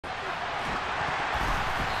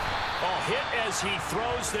Oh, hit as he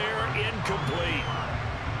throws there, incomplete.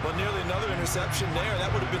 Well, nearly another interception there. That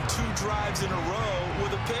would have been 2 drives in a row with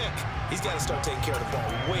a pick. He's got to start taking care of the ball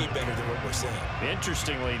way better than what we're seeing.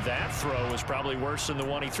 Interestingly, that throw was probably worse than the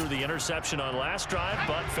one he threw the interception on last drive,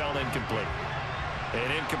 but fell incomplete. An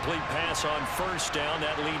incomplete pass on first down.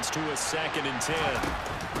 That leads to a 2nd and 10.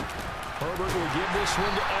 Herbert will give this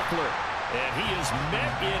one to Eckler. And he is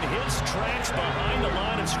met in his tracks behind the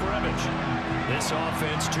line of scrimmage. This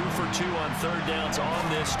offense 2 for 2 on 3rd downs on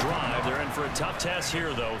this drive. They're in for a tough test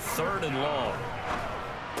here, though. 3rd and long.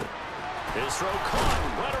 His throw caught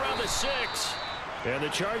right around the 6. And the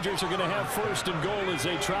Chargers are going to have 1st and goal as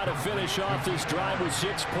they try to finish off this drive with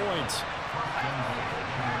 6 points.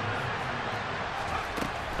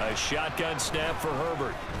 A shotgun snap for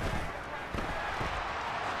Herbert.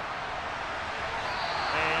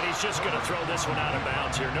 He's just going to throw this one out of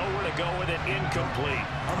bounds here. Nowhere to go with it. Incomplete.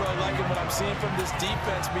 I'm really liking what I'm seeing from this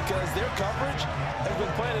defense because their coverage has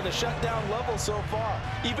been playing at a shutdown level so far.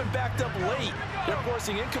 Even backed up late. They're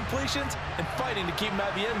forcing incompletions and fighting to keep them out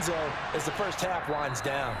of the end zone as the first half winds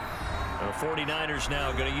down. The 49ers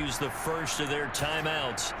now going to use the first of their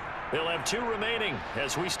timeouts. They'll have 2 remaining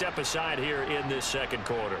as we step aside here in this 2nd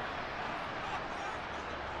quarter.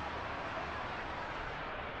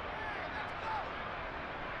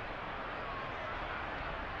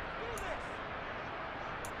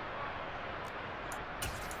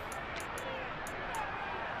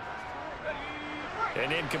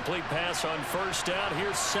 An incomplete pass on first down.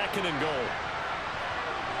 Here's 2nd and goal.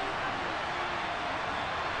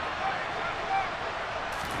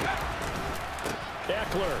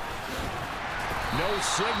 Eckler. No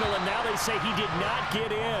signal, and now they say he did not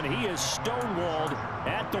get in. He is stonewalled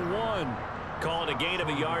at the 1. Call it a gain of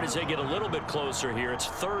a yard as they get a little bit closer here. It's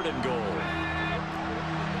 3rd and goal.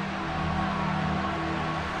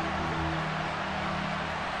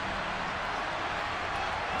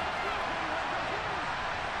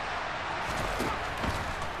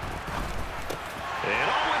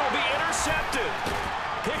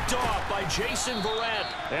 Picked off by Jason Verrett.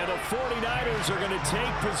 And the 49ers are going to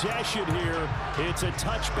take possession here. It's a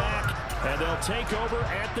touchback, and they'll take over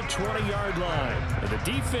at the 20-yard line. And the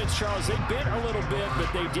defense, Charles, they bit a little bit,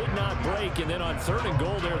 but they did not break. And then on 3rd and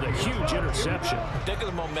goal there, the huge interception. Think of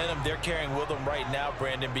the momentum they're carrying with them right now,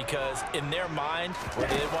 Brandon, because in their mind,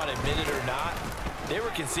 whether they want to admit it or not, they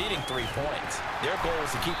were conceding 3 points. Their goal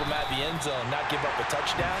was to keep them at the end zone, not give up a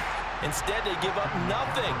touchdown. Instead, they give up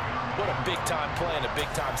nothing. What a big-time play and a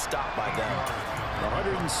big-time stop by them.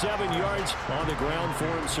 107 yards on the ground for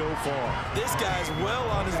him so far. This guy's well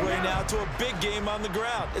on his way now to a big game on the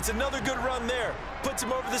ground. It's another good run there. Puts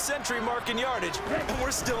him over the century mark in yardage, and we're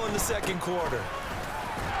still in the 2nd quarter.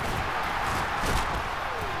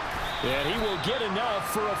 And he will get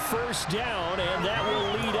enough for a first down, and that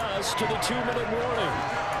will lead us to the 2-minute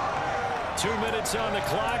warning. 2 minutes on the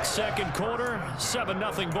clock, 2nd quarter,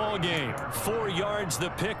 7-0 ball game. 4 yards the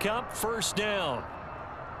pickup, first down.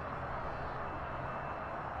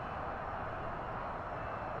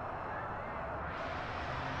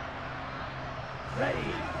 Ready.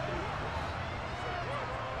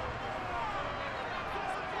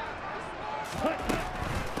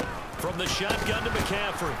 From the shotgun to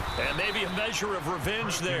McCaffrey. And maybe a measure of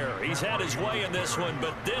revenge there. He's had his way in this one,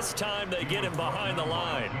 but this time they get him behind the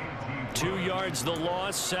line. 2 yards the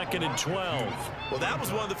loss, 2nd and 12. Well, that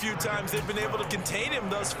was one of the few times they've been able to contain him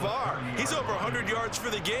thus far. He's over 100 yards for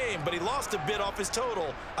the game, but he lost a bit off his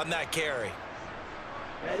total on that carry.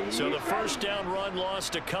 So the first down run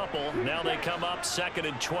lost a couple. Now they come up 2nd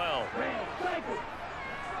and 12.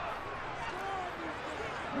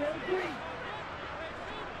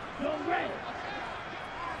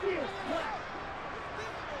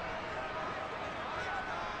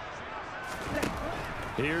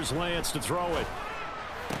 Here's Lance to throw it.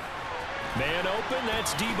 Man open,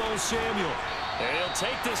 that's Deebo Samuel. And he'll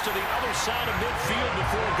take this to the other side of midfield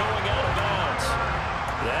before going out of bounds.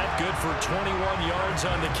 That good for 21 yards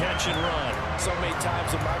on the catch and run. So many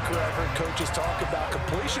times in my career I've heard coaches talk about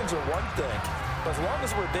completions are one thing. But as long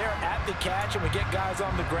as we're there at the catch and we get guys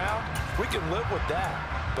on the ground, we can live with that.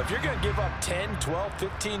 But if you're going to give up 10, 12,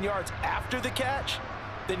 15 yards after the catch,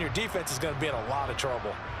 then your defense is going to be in a lot of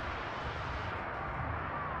trouble.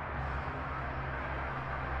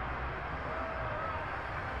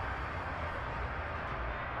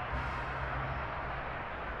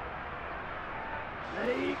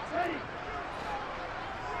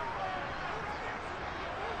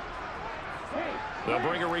 They'll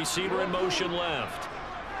bring a receiver in motion left.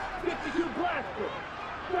 52 blaster.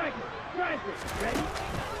 Strike it. Ready?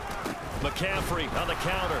 McCaffrey on the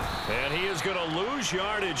counter. And he is going to lose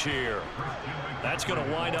yardage here. That's going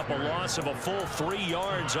to wind up a loss of a full 3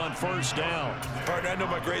 yards on first down. Partner, I know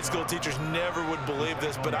my grade school teachers never would believe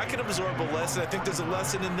this, but I can absorb a lesson. I think there's a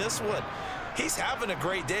lesson in this one. He's having a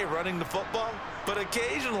great day running the football, but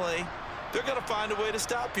occasionally they're going to find a way to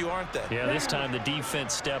stop you, aren't they? Yeah, this time the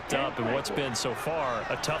defense stepped up in what's been so far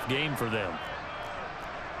a tough game for them.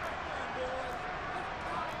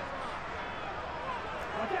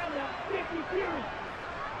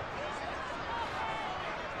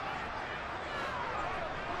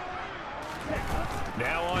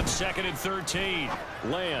 Now on 2nd and 13,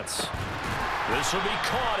 Lance. This will be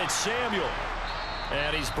caught. It's Samuel.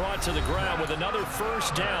 And he's brought to the ground with another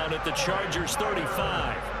first down at the Chargers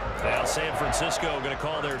 35. Now San Francisco going to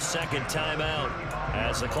call their second timeout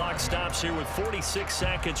as the clock stops here with 46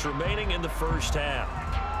 seconds remaining in the first half.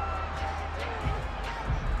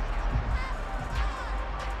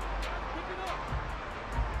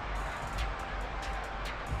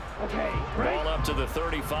 Ball up to the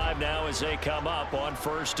 35 now as they come up on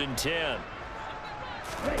 1st and 10.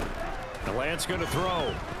 The Lance going to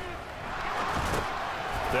throw.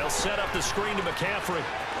 They'll set up the screen to McCaffrey.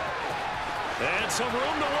 And some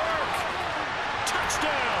room to work.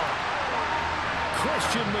 Touchdown!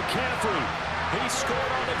 Christian McCaffrey. He scored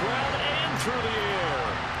on the ground and through the air.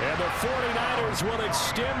 And the 49ers will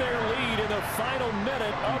extend their lead in the final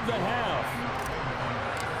minute of the half.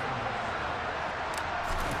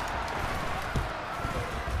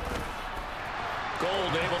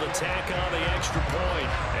 Gold able to tack on the extra point,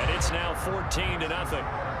 and it's now 14-0.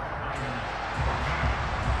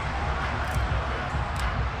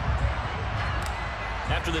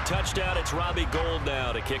 After the touchdown, it's Robbie Gould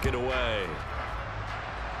now to kick it away.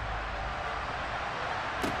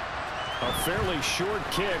 A fairly short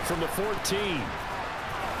kick from the 14.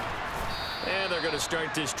 And they're going to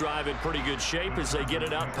start this drive in pretty good shape as they get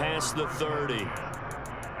it up past the 30.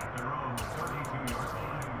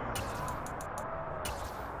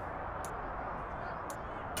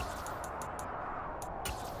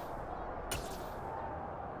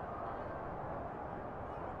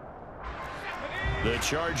 The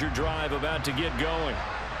Charger drive about to get going.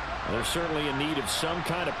 They're certainly in need of some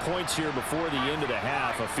kind of points here before the end of the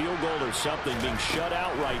half. A field goal or something being shut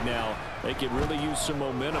out right now. They could really use some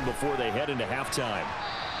momentum before they head into halftime.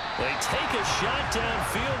 They take a shot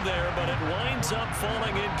downfield there, but it winds up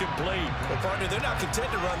falling incomplete. Well, partner, they're not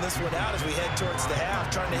content to run this one out as we head towards the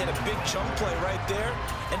half, trying to hit a big chunk play right there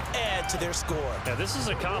and add to their score. Now, this is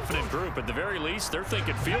a confident group. At the very least, they're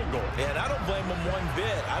thinking field goal. And I don't blame them one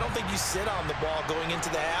bit. I don't think you sit on the ball going into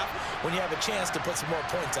the half when you have a chance to put some more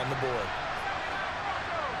points on the board.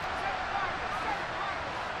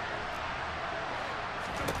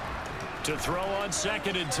 To throw on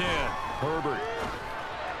 2nd and 10, Herbert.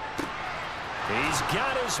 He's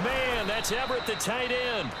got his man. That's Everett, the tight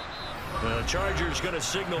end. The Chargers going to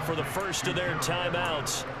signal for the first of their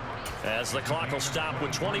timeouts as the clock will stop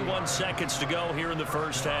with 21 seconds to go here in the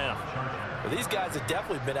first half. Well, these guys have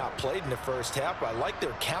definitely been outplayed in the first half, but I like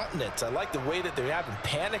their countenance. I like the way that they haven't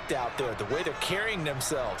panicked out there, the way they're carrying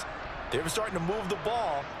themselves. They're starting to move the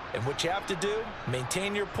ball, and what you have to do,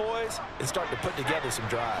 maintain your poise and start to put together some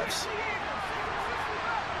drives.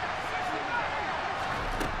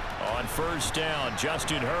 On first down,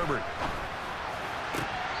 Justin Herbert.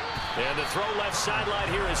 And the throw left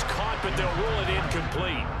sideline here is caught, but they'll rule it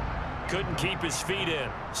incomplete. Couldn't keep his feet in.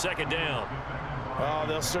 2nd down. Oh,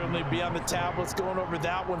 they'll certainly be on the tablets going over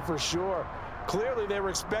that one for sure. Clearly, they were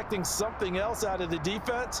expecting something else out of the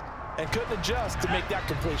defense and couldn't adjust to make that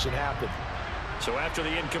completion happen. So after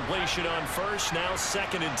the incompletion on first, now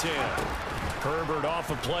 2nd and 10. Herbert off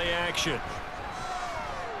of play action.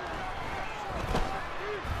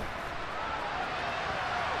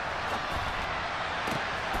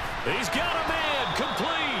 He's got a man,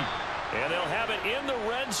 complete. And they'll have it in the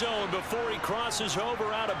red zone before he crosses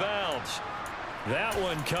over out of bounds. That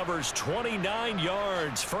one covers 29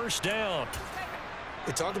 yards, first down.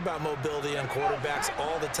 We talk about mobility on quarterbacks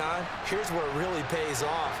all the time. Here's where it really pays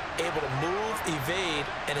off. Able to move, evade,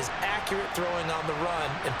 and is accurate throwing on the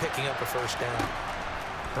run and picking up a first down.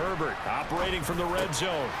 Herbert operating from the red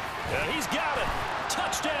zone. And he's got it.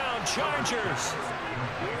 Touchdown, Chargers.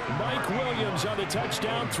 Mike Williams on the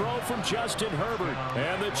touchdown throw from Justin Herbert.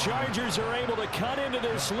 And the Chargers are able to cut into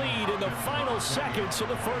this lead in the final seconds of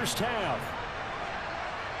the first half.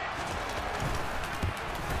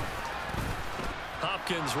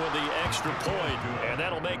 Hopkins with the extra point, and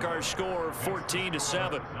that'll make our score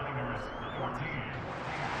 14-7.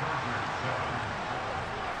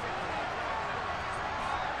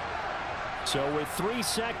 So with 3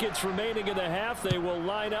 seconds remaining in the half, they will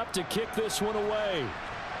line up to kick this one away.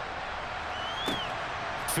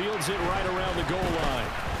 Fields it right around the goal line.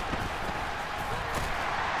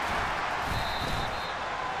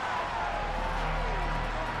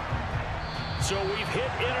 So we've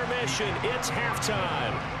hit intermission. It's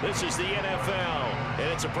halftime. This is the NFL,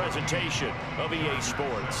 and it's a presentation of EA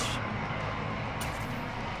Sports.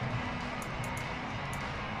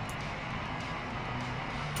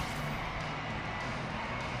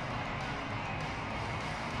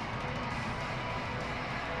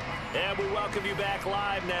 And we welcome you back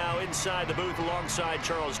live now inside the booth alongside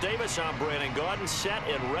Charles Davis. I'm Brandon Gaudin, set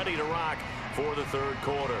and ready to rock for the third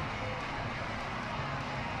quarter.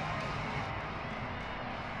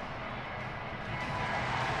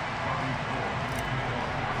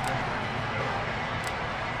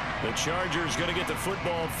 The Chargers going to get the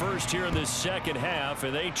football first here in this second half,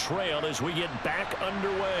 and they trail as we get back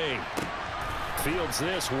underway. Fields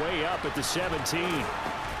this way up at the 17.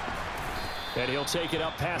 And he'll take it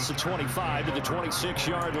up past the 25 to the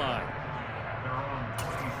 26-yard line.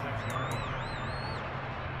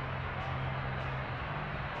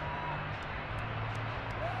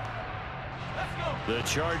 The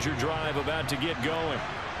Charger drive about to get going.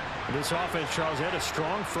 This offense, Charles, had a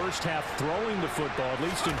strong first half throwing the football, at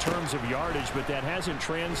least in terms of yardage, but that hasn't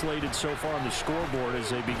translated so far on the scoreboard as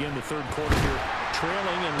they begin the third quarter here,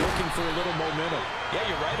 trailing and looking for a little momentum. Yeah,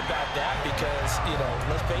 you're right about that because,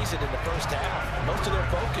 let's face it, in the first half, most of their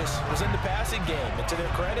focus was in the passing game. And to their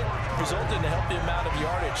credit, resulted in a healthy amount of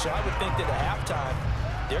yardage. So I would think that at halftime,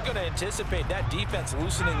 they're going to anticipate that defense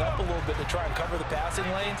loosening up a little bit to try and cover the passing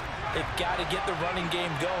lanes. They've got to get the running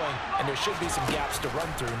game going, and there should be some gaps to run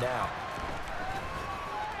through now.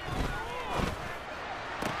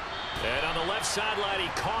 And on the left sideline, he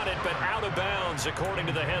caught it, but out of bounds, according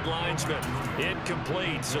to the head linesman.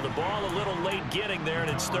 Incomplete, so the ball a little late getting there, and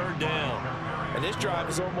it's third down. And this drive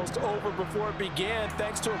is almost over before it began,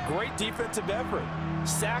 thanks to a great defensive effort.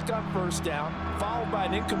 Sack on first down, followed by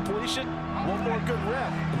an incompletion, one more good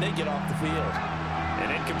rep, and they get off the field. An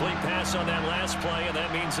incomplete pass on that last play, and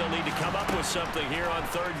that means they'll need to come up with something here on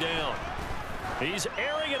third down. He's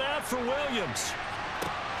airing it out for Williams.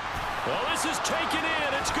 Well, this is taken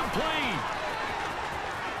in. It's complete.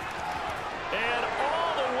 And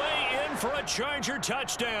all the way in for a Charger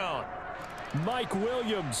touchdown. Mike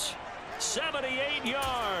Williams, 78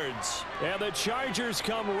 yards. And the Chargers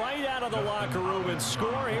come right out of the locker room and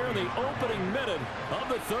score here in the opening minute of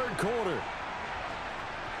the third quarter.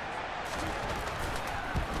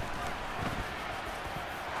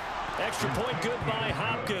 Extra point good by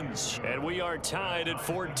Hopkins. And we are tied at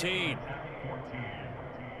 14.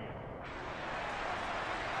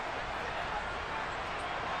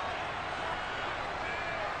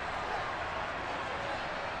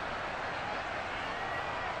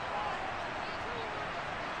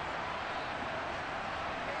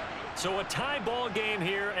 So a tie ball game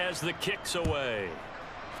here as the kick's away.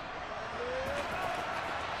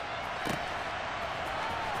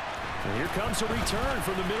 And here comes a return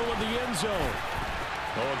from the middle of the end zone.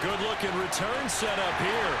 Oh, a good-looking return set up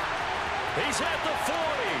here. He's at the 40.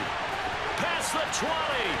 Past the 20.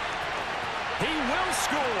 He will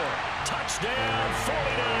score. Touchdown,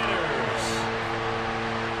 49ers.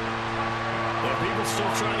 And people still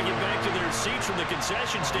trying to get back to their seats from the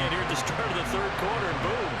concession stand here at the start of the third quarter, and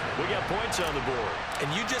boom, we got points on the board.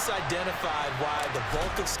 And you just identified why the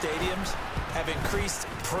bulk of stadiums have increased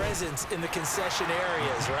presence in the concession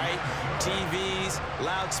areas, right? TVs,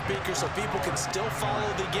 loudspeakers, so people can still follow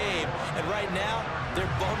the game. And right now, they're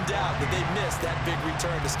bummed out that they missed that big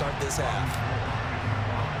return to start this half.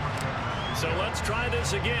 So let's try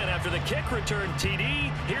this again. After the kick return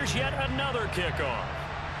TD, here's yet another kickoff.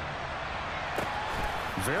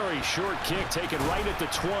 Very short kick taken right at the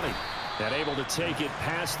 20. And able to take it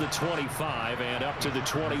past the 25 and up to the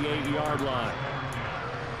 28-yard line.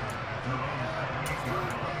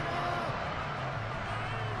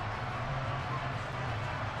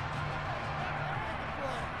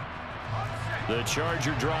 The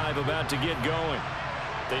Charger drive about to get going.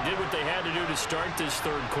 They did what they had to do to start this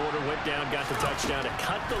third quarter. Went down, got the touchdown to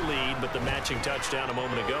cut the lead, but the matching touchdown a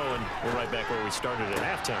moment ago, and we're right back where we started at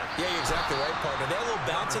halftime. Yeah, you're exactly right, partner. They had a little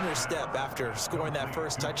bounce in their step after scoring that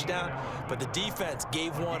first touchdown, but the defense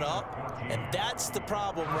gave one up, and that's the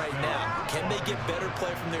problem right now. Can they get better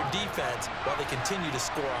play from their defense while they continue to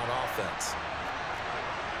score on offense?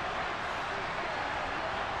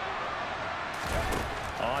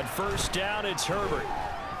 On first down, it's Herbert.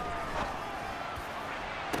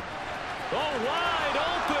 Oh, wide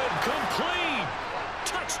open, complete,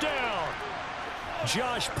 touchdown.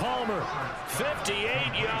 Josh Palmer, 58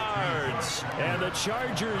 yards. And the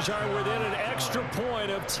Chargers are within an extra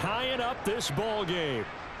point of tying up this ball game.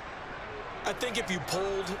 I think if you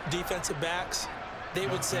polled defensive backs, they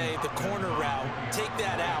would say the corner route, take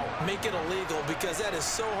that out, make it illegal, because that is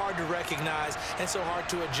so hard to recognize and so hard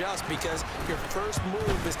to adjust, because your first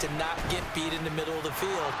move is to not get beat in the middle of the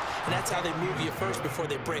field, and that's how they move you first before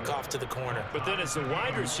they break off to the corner. But then as the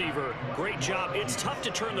wide receiver, great job. It's tough to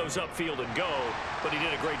turn those upfield and go, but he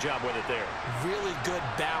did a great job with it there. Really good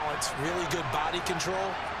balance, really good body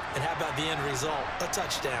control, and how about the end result? A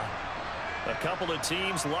touchdown. A couple of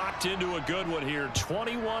teams locked into a good one here.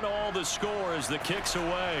 21-all the score as the kick's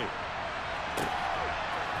away.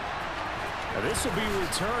 Now this will be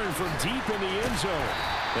returned from deep in the end zone.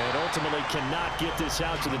 And ultimately cannot get this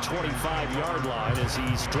out to the 25-yard line as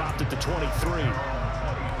he's dropped at the 23.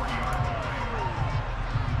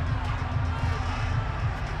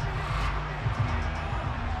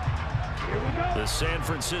 The San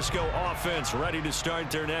Francisco offense ready to start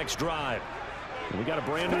their next drive. We got a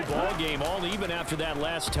brand new ball game, all even after that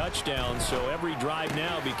last touchdown, so every drive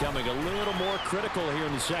now becoming a little more critical here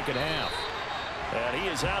in the second half. And he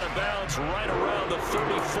is out of bounds right around the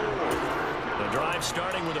 34. The drive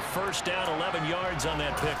starting with a first down, 11 yards on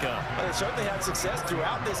that pickup. Well, they certainly had success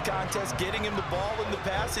throughout this contest getting him the ball in the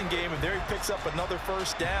passing game, and there he picks up another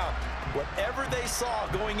first down. Whatever they saw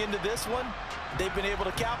going into this one, they've been able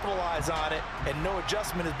to capitalize on it, and no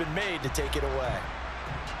adjustment has been made to take it away.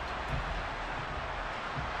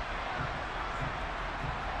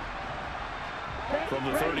 From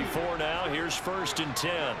the 34 now, here's 1st and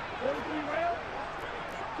 10.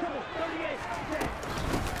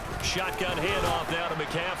 Shotgun handoff now to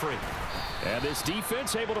McCaffrey. And this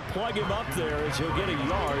defense able to plug him up there as he'll get a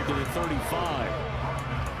yard to the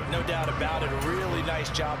 35. No doubt about it. A really nice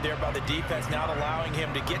job there by the defense, not allowing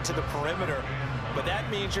him to get to the perimeter. But that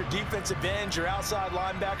means your defensive ends, your outside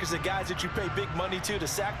linebackers, the guys that you pay big money to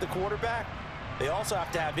sack the quarterback, they also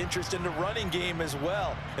have to have interest in the running game as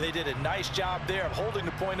well. And they did a nice job there of holding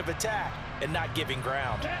the point of attack and not giving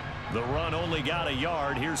ground. The run only got a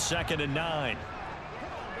yard. Here's 2nd and 9.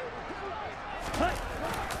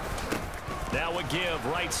 Now a give,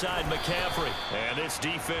 right side McCaffrey. And this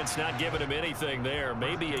defense not giving him anything there.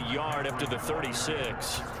 Maybe a yard up to the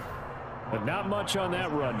 36. But not much on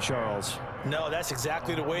that run, Charles. No, that's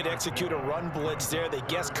exactly the way to execute a run blitz there. They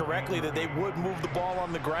guessed correctly that they would move the ball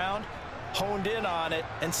on the ground, honed in on it,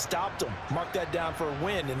 and stopped them. Mark that down for a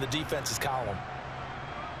win in the defense's column.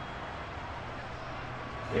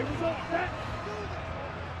 Here we go, set.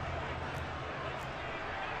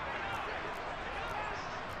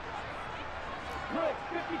 Right,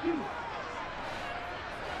 52.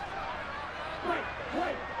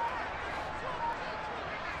 Right.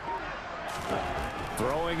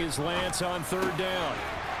 Throwing his lance on 3rd down.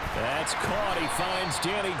 That's caught. He finds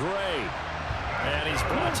Danny Gray. And he's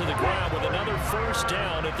brought to the ground with another first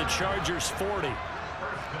down at the Chargers' 40.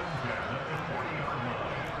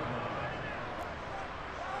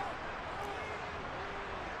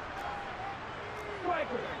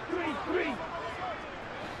 Striker, 3-3.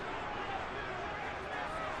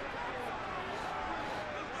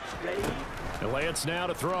 The Lance now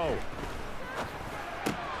to throw.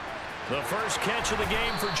 The first catch of the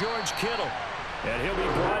game for George Kittle. And he'll be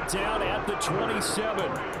brought down at the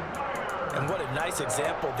 27. And what a nice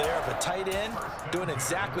example there of a tight end doing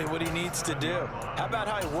exactly what he needs to do. How about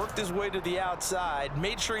how he worked his way to the outside,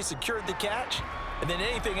 made sure he secured the catch, and then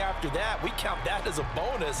anything after that, we count that as a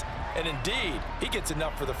bonus. And indeed, he gets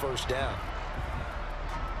enough for the first down.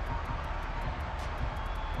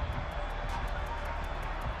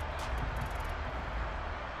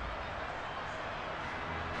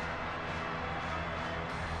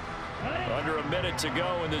 Under a minute to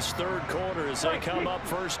go in this 3rd quarter as they come up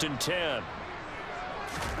 1st and 10.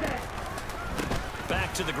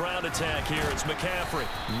 Back to the ground attack here. It's McCaffrey.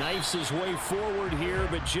 Knifes his way forward here,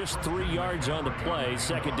 but just 3 yards on the play.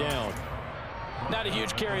 2nd down. Not a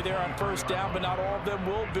huge carry there on 1st down, but not all of them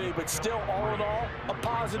will be. But still, all in all, a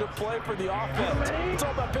positive play for the offense. It's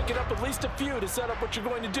all about picking up at least a few to set up what you're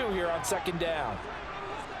going to do here on 2nd down.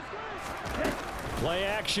 Play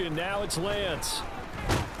action. Now it's Lance.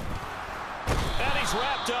 And he's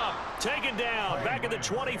wrapped up, taken down, back at the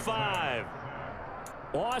 25.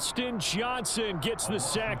 Austin Johnson gets the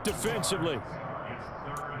sack defensively.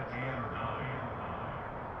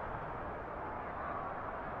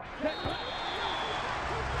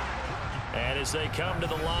 And as they come to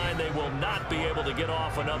the line, they will not be able to get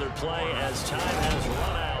off another play as time has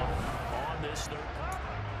run out on this 3rd.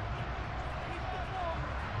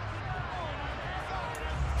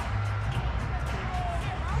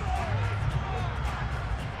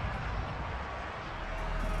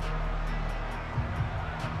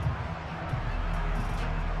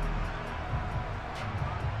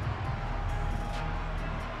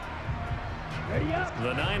 Ready up.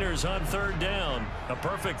 The Niners on third down. A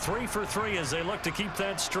perfect 3 for 3 as they look to keep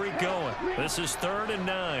that streak going. This is 3rd and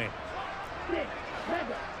 9. 6,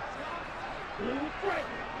 mega. Blue strike.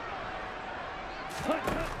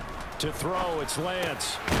 To throw, it's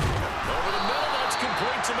Lance. Over the middle, that's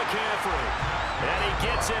complete to McCaffrey. And he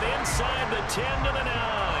gets it inside the 10 to the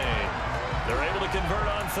 9. They're able to convert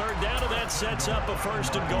on third down, and that sets up a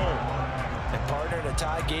 1st and goal. And partner, in a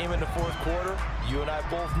tie game in the 4th quarter, you and I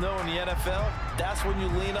both know in the NFL, that's when you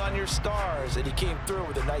lean on your stars, and he came through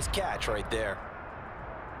with a nice catch right there.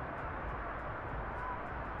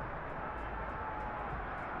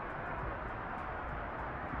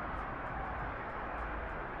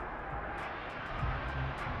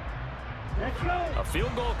 Let's go. A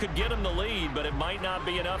field goal could get him the lead, but it might not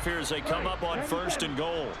be enough here as they come up on 1st and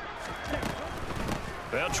goal.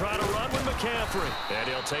 They'll try to run with McCaffrey. And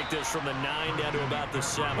he'll take this from the 9 down to about the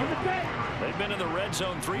 7. They've been in the red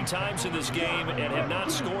zone 3 times in this game and have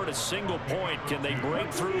not scored a single point. Can they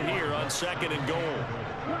break through here on 2nd and goal?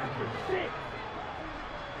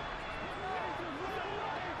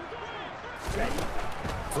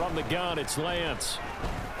 From the gun, it's Lance.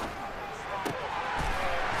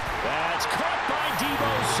 That's caught by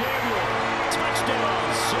Deebo Samuel.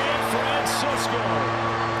 Touchdown, San Francisco.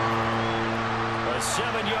 A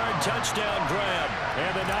 7-yard touchdown grab.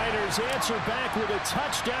 And the Niners answer back with a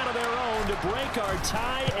touchdown of their own to break our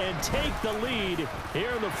tie and take the lead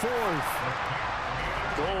here in the 4th.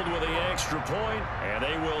 Gold with the extra point, and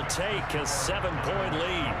they will take a 7-point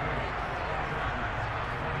lead.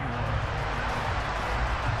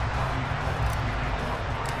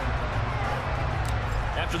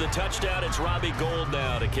 After the touchdown, it's Robbie Gould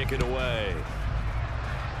now to kick it away.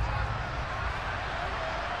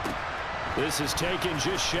 This is taken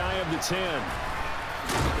just shy of the 10.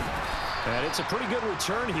 And it's a pretty good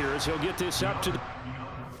return here as he'll get this up to the...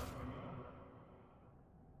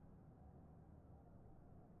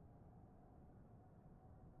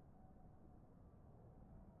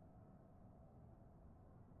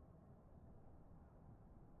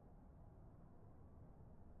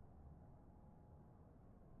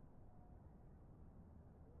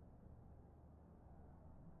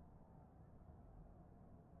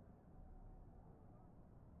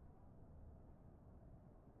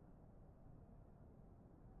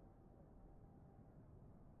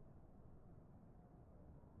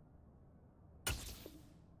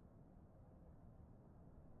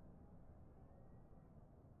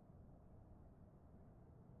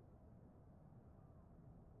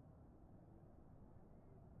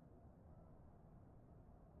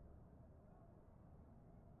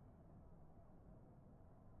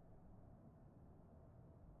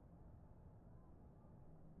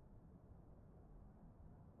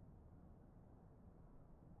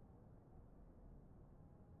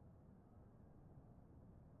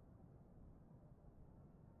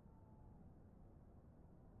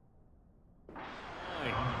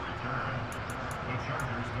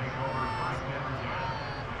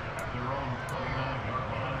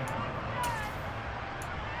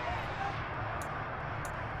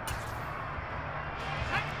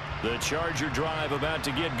 The Charger drive about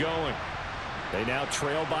to get going. They now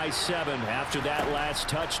trail by 7 after that last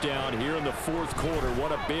touchdown here in the 4th quarter.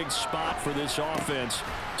 What a big spot for this offense.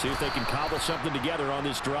 See if they can cobble something together on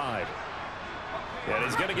this drive. And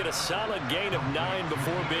he's going to get a solid gain of 9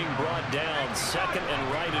 before being brought down. 2nd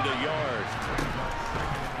and right at a yard.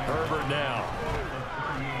 Herbert now.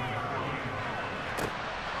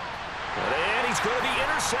 And he's going to be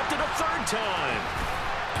intercepted a 3rd time.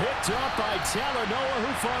 Picked up by Talanoa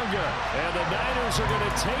Hufanga. And the Niners are going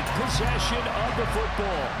to take possession of the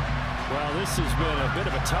football. Well, this has been a bit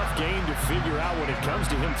of a tough game to figure out when it comes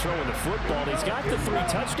to him throwing the football. He's got the 3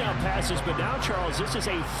 touchdown passes, but now, Charles, this is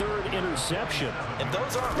a 3rd interception. And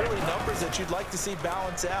those aren't really numbers that you'd like to see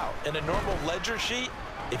balance out. In a normal ledger sheet,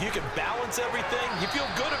 if you can balance everything, you feel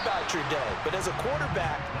good about your day. But as a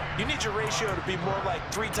quarterback, you need your ratio to be more like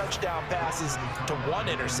 3 touchdown passes to 1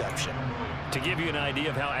 interception. To give you an idea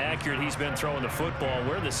of how accurate he's been throwing the football,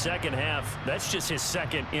 we're in the 2nd half. That's just his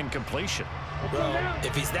 2nd incompletion. Well,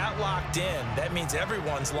 if he's that locked in, that means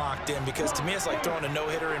everyone's locked in, because to me it's like throwing a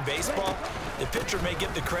no-hitter in baseball. The pitcher may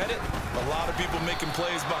get the credit, a lot of people making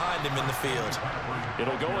plays behind him in the field.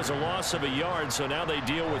 It'll go as a loss of a yard, so now they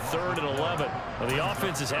deal with 3rd and 11. Well, the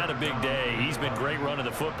offense has had a big day. He's been great running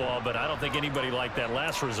the football, but I don't think anybody liked that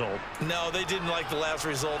last result. No, they didn't like the last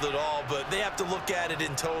result at all, but they have to look at it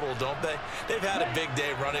in total, don't they? They've had a big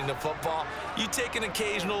day running the football. You take an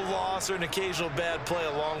occasional loss or an occasional bad play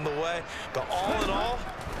along the way, but all in all,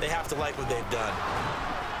 they have to like what they've done.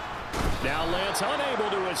 Now Lance unable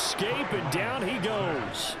to escape, and down he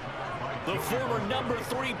goes. The former number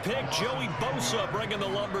 3 pick, Joey Bosa, bringing the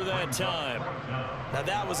lumber that time. Now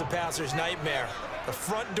that was a passer's nightmare. The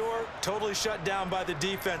front door totally shut down by the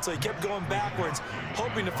defense, so he kept going backwards,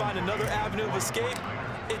 hoping to find another avenue of escape.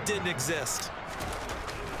 It didn't exist.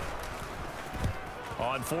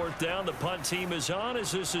 On 4th down, the punt team is on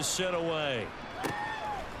as this is sent away.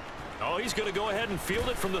 Oh, he's going to go ahead and field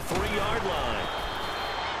it from the 3-yard line.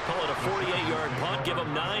 Call it a 48-yard punt. Give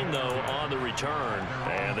them 9, though, on the return.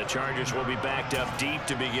 And the Chargers will be backed up deep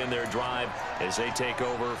to begin their drive as they take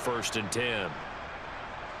over 1st and 10.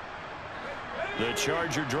 The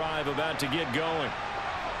Charger drive about to get going.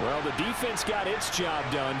 Well, the defense got its job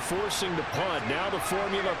done, forcing the punt. Now the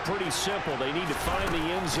formula pretty simple. They need to find the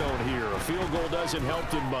end zone here. A field goal doesn't help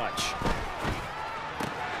them much.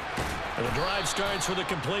 And the drive starts with a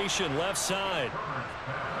completion, left side.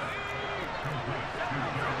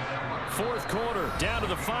 4th quarter, down to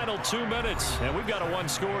the final 2 minutes, and we've got a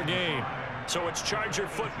 1-score game. So it's Charger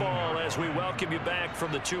football as we welcome you back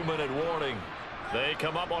from the 2-minute warning. They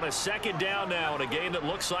come up on a 2nd down now in a game that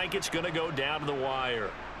looks like it's going to go down to the wire.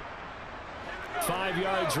 5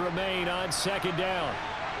 yards remain on 2nd down.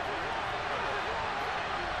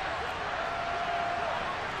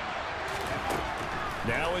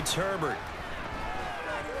 Now it's Herbert.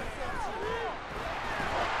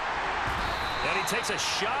 And he takes a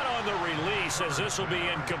shot on the release as this will be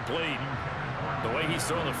incomplete. The way he's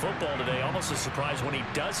throwing the football today, almost a surprise when he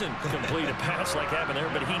doesn't complete a pass like happened there,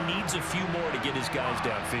 but he needs a few more to get his guys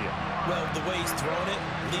downfield. Well, the way he's throwing it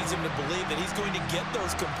leads him to believe that he's going to get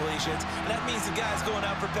those completions. And that means the guys going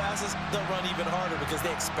out for passes, they'll run even harder because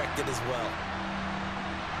they expect it as well.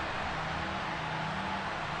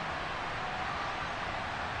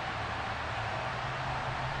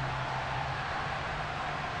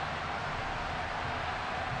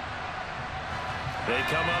 They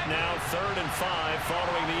come up now 3rd and 5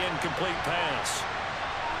 following the incomplete pass.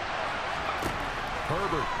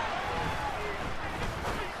 Herbert.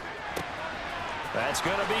 That's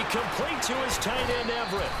going to be complete to his tight end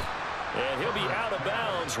Everett. And he'll be out of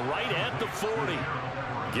bounds right at the 40.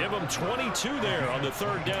 Give them 22 there on the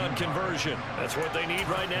 3rd down conversion. That's what they need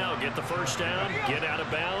right now. Get the 1st down, get out of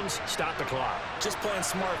bounds, stop the clock. Just playing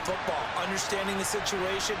smart football, understanding the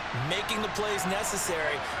situation, making the plays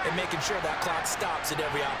necessary, and making sure that clock stops at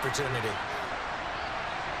every opportunity.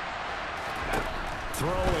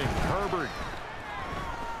 Throwing, Herbert.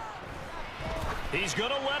 He's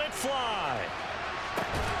going to let it fly.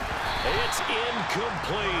 It's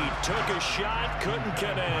incomplete. Took a shot, couldn't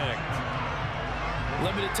connect.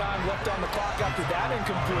 Limited time left on the clock after that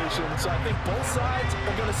incompletion, so I think both sides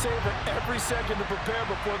are going to savor every second to prepare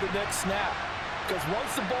before the next snap. Because once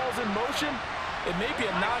the ball's in motion, it may be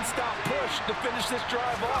a non-stop push to finish this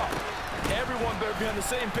drive off. Everyone better be on the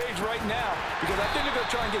same page right now, because I think they're going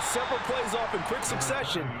to try and get several plays off in quick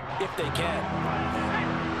succession if they can.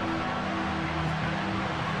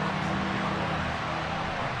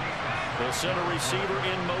 They'll send a receiver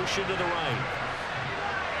in motion to the right.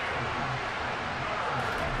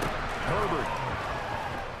 Herbert.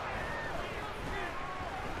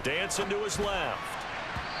 Dancing to his left.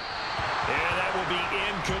 And that will be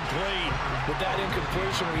incomplete. With that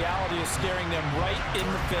incompletion, reality is staring them right in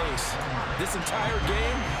the face. This entire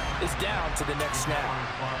game is down to the next snap.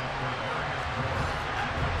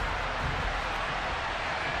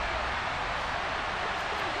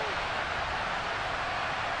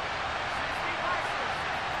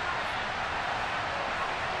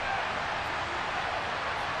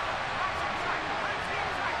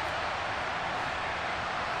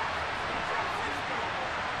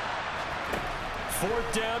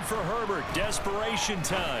 Fourth down for Herbert. Desperation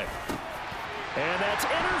time. And that's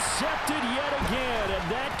intercepted yet again,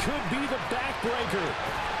 and that could be the backbreaker.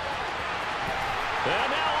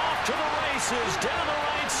 And now off to the races, down the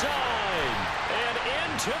right side, and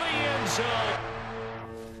into the end zone.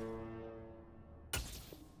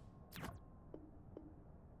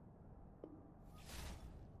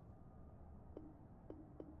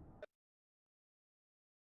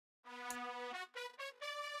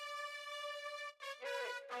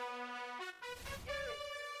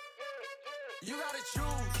 You gotta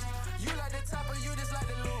choose. You like the top or you just like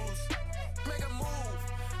the lose.